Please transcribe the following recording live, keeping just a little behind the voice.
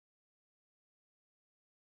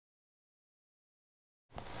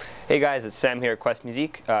Hey guys, it's Sam here at Quest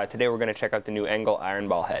Musique. Today we're going to check out the new Engl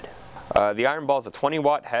Ironball head. The Ironball is a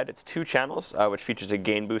 20-watt head. It's 2 channels, which features a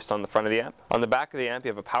gain boost on the front of the amp. On the back of the amp you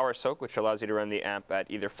have a power soak, which allows you to run the amp at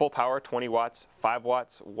either full power, 20 watts, 5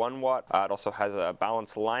 watts, 1 watt. It also has a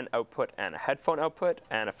balanced line output and a headphone output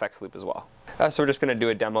and effects loop as well. So we're just going to do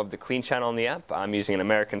a demo of the clean channel on the amp. I'm using an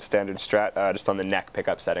American Standard Strat just on the neck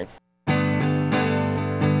pickup setting.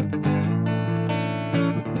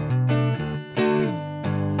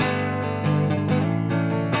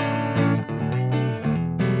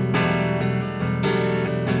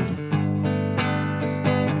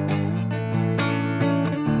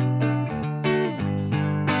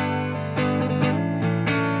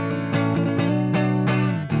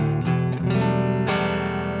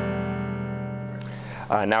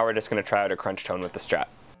 Now we're just going to try out a crunch tone with the Strat.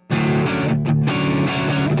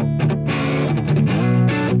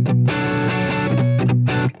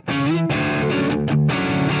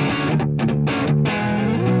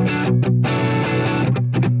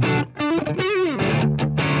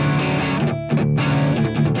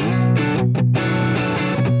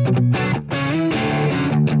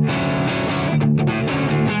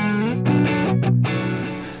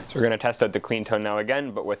 So we're going to test out the clean tone now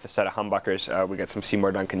again, but with a set of humbuckers. We got some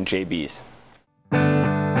Seymour Duncan JBs.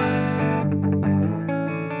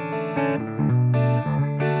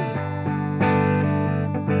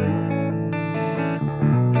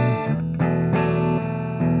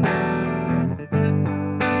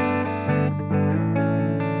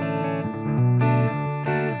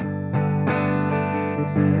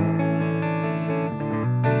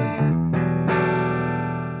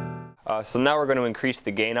 So now we're going to increase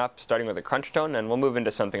the gain up, starting with a crunch tone, and we'll move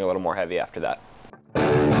into something a little more heavy after that.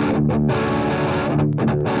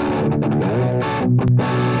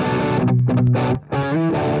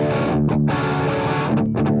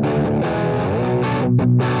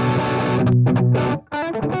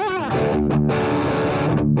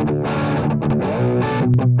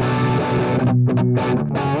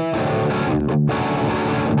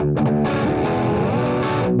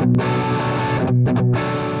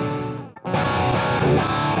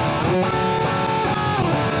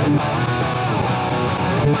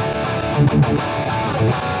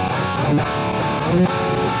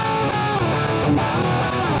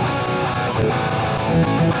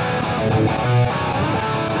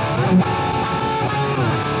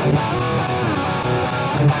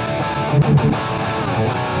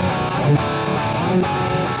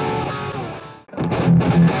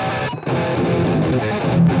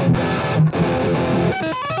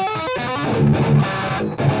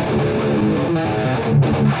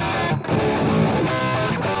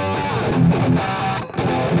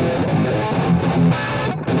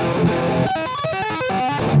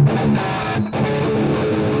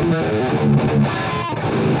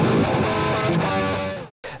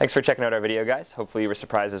 Thanks for checking out our video, guys. Hopefully you were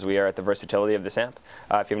surprised as we are at the versatility of this amp.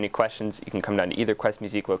 If you have any questions, you can come down to either Quest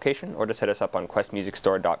Musique location or just hit us up on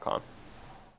questmusicstore.com.